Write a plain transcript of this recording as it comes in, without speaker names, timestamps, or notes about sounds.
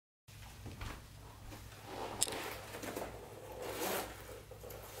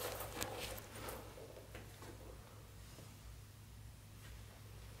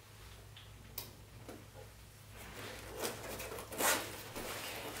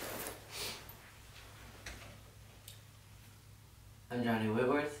I'm Johnny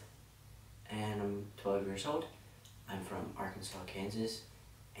Whitworth, and I'm 12 years old. I'm from Arkansas, Kansas,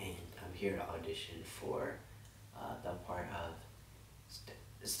 and I'm here to audition for the part of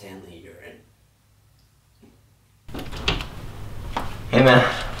Stanley you're in. Hey man.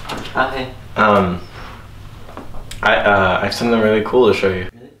 Hi. I have something really cool to show you.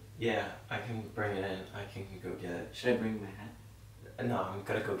 Really? Yeah, I can bring it in. I can go get it. Should I bring my hat? No, I'm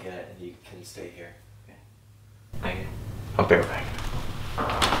gonna go get it and you can stay here. Okay. I'll be right back.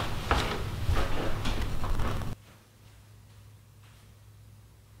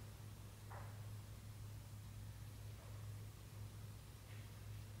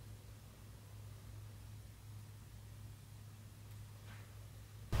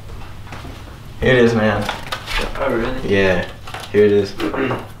 Here it is, man. Oh really? Yeah, here it is.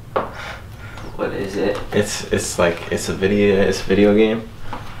 What is it? It's a video game.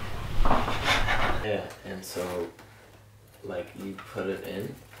 Yeah, and so like you put it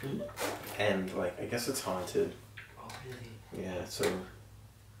in, and like I guess it's haunted. Oh really? Yeah, so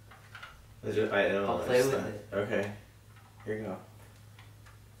I don't know. I'll play with it. Okay, here you go.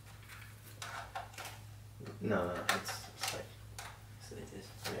 No, it's like So like this.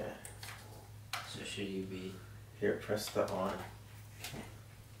 yeah. So should you be Here, press the on.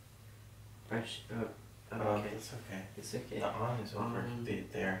 fresh? Oh, Oh, okay. it's okay. It's okay. The on is over On.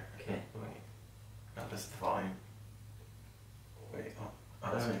 there. Okay. Wait. No, that's the volume. Wait.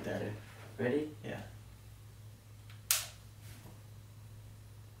 Oh, it's right there. Ready? Yeah.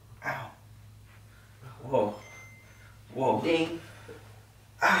 Ow. Whoa. Whoa. Ding.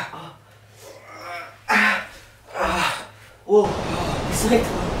 Ah. Whoa.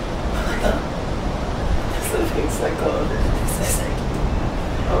 Cyclone. It's the big cyclone. It's a cyclone.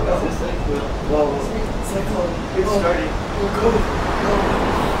 Oh no. It's a cyclone. Whoa. Cyclone. It's starting. We're going.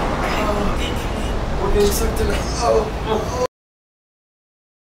 We're getting sucked in. Oh.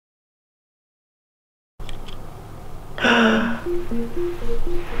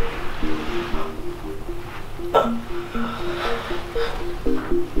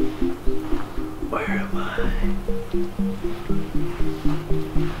 Where am I?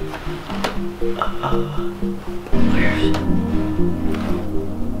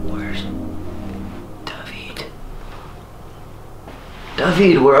 Where's David?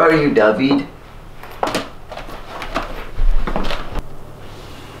 David, where are you, David?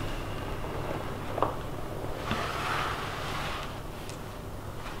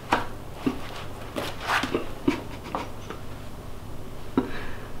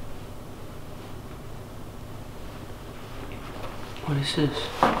 What is this?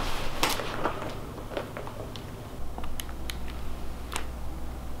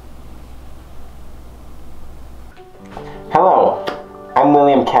 Hello, I'm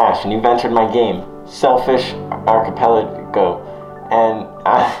William Cash, and you've entered my game, Selfish Archipelago, and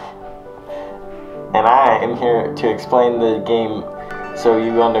I am here to explain the game so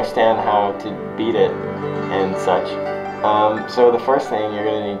you understand how to beat it and such. So the first thing you're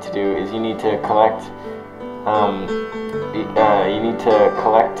going to need to do is you need to collect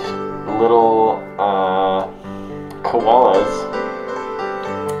little koalas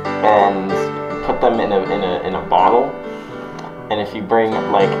and put them in a bottle, and if you bring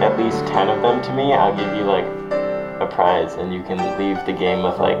like at least 10 of them to me, I'll give you like a prize, and you can leave the game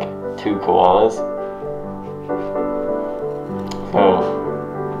with like 2 koalas. So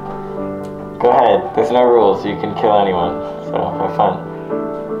go ahead, there's no rules, you can kill anyone, so have fun.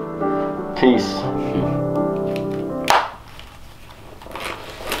 Peace.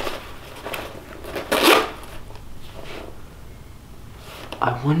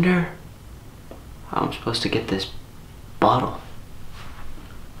 I wonder how I'm supposed to get this bottle.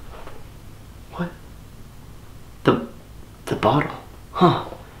 What? The bottle? Huh.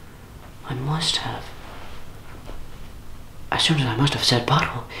 I must have. As soon as I must have said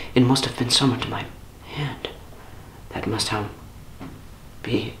bottle, it must have been summoned to my hand. That must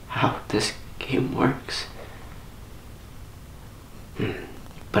be how this game works.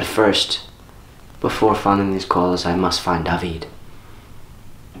 But first, before finding these calls, I must find David.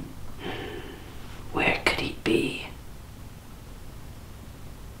 Where could he be?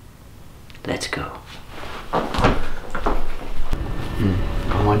 Let's go. I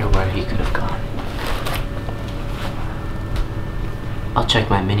wonder where he could have gone. I'll check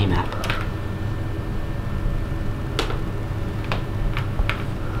my mini-map.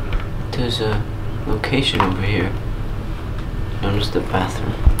 There's a location over here, known as the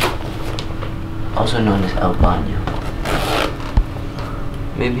bathroom. Also known as El Baño.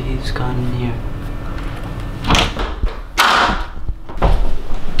 Maybe he's gone in here.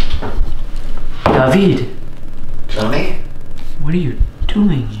 David! Johnny? What What are you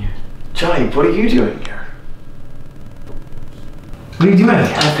doing here? Johnny, what are you doing here? What are you doing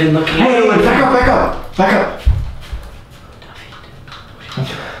here? I've been looking. Hey, back up, back up, back up.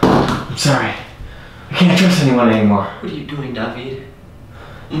 David. I'm sorry. I can't trust anyone anymore. What are you doing, David?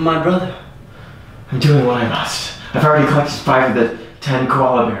 My brother. I'm doing what I must. I've already collected 5 of the 10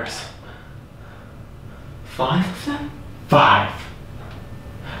 koala bears. 5 of them? 5.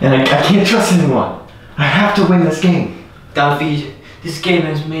 And I can't trust anyone. I have to win this game. David, this game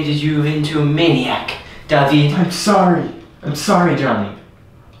has made you into a maniac. David. I'm sorry. I'm sorry, Johnny.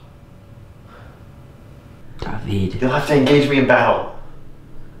 David. You'll have to engage me in battle.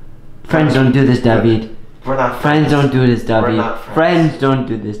 Friends don't do this, David. We're not friends. Friends don't do this, David. We're not friends. Friends don't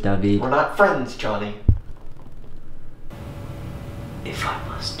do this, David. We're not friends, Johnny. If I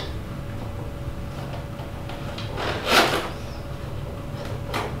must.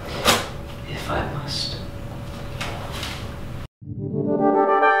 If I must.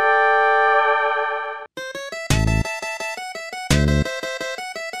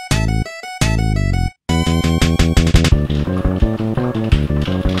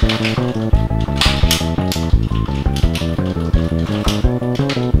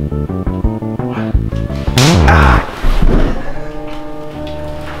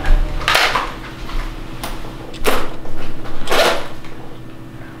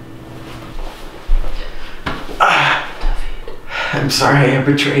 I'm sorry I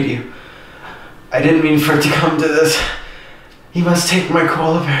betrayed you. I didn't mean for it to come to this. You must take my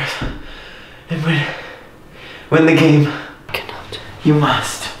koala bears and win the game. I cannot. You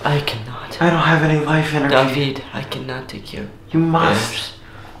must. I cannot. I don't have any life energy. David, I cannot take your You must. bears.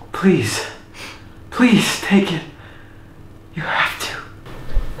 Please. Please take it. You have to.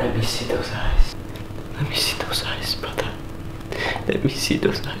 Let me see those eyes. Let me see those eyes, brother. Let me see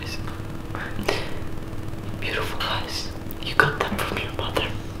those eyes. Beautiful eyes. You got them from your mother.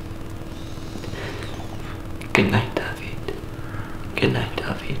 Good night, David. Good night,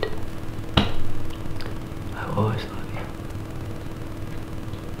 David. I will always love you.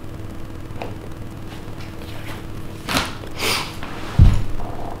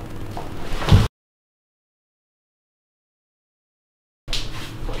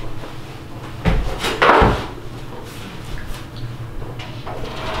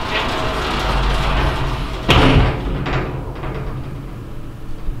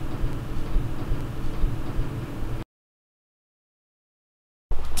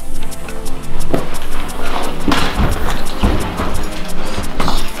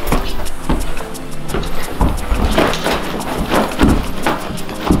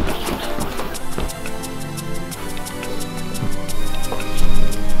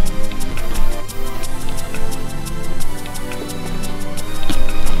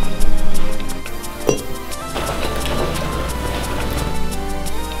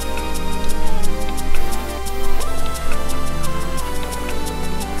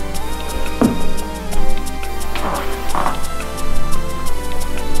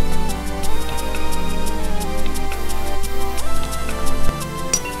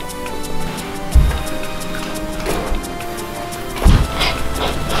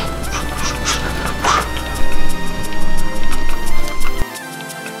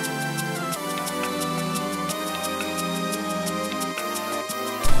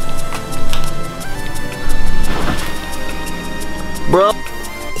 Bro.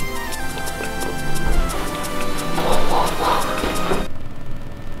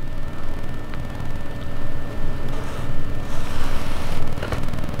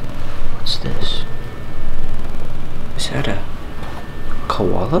 What's this? Is that a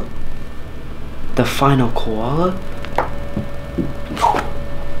koala? The final koala?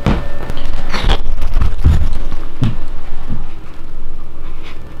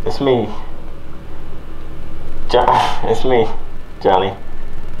 It's me. It's me, Johnny.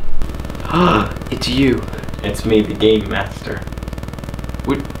 It's you. It's me, the game master.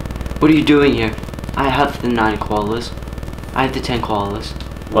 What are you doing here? I have the 9 koalas. I have the 10 koalas.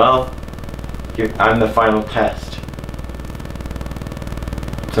 Well, I'm the final test.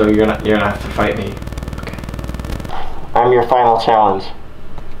 So you're gonna have to fight me. Okay. I'm your final challenge.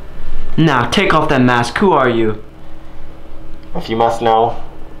 Now, take off that mask. Who are you? If you must know.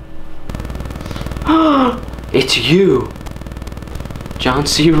 It's you. John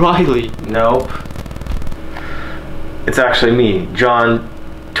C. Riley. Nope. It's actually me, John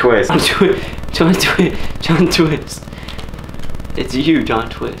Twist. John Twist. It's you, John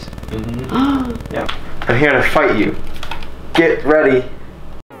Twist. Mm-hmm. Yeah. I'm here to fight you. Get ready.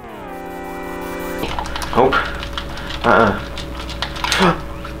 Nope.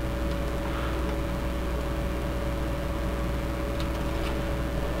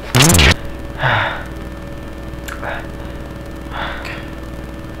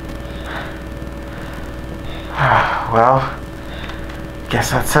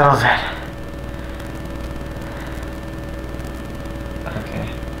 Guess that settles it. Okay.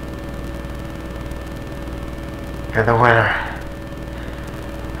 You're the winner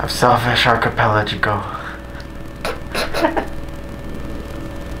of Selfish Archipelago. Did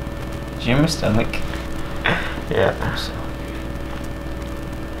you hear my stomach? Yeah. I'm so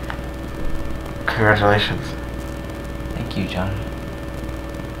Congratulations. Thank you, John.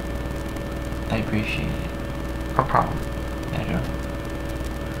 I appreciate it. No problem.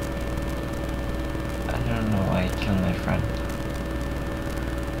 I don't know why I killed my friend.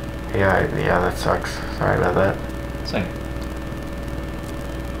 Yeah, that sucks. Sorry about that. It's like,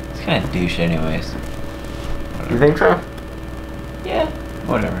 it's kind of douche anyways. You think so? Yeah,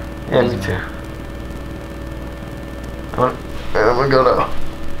 whatever. Yeah, me too. I'm gonna go now.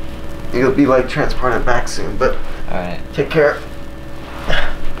 You'll be like transported back soon, but Alright. take care.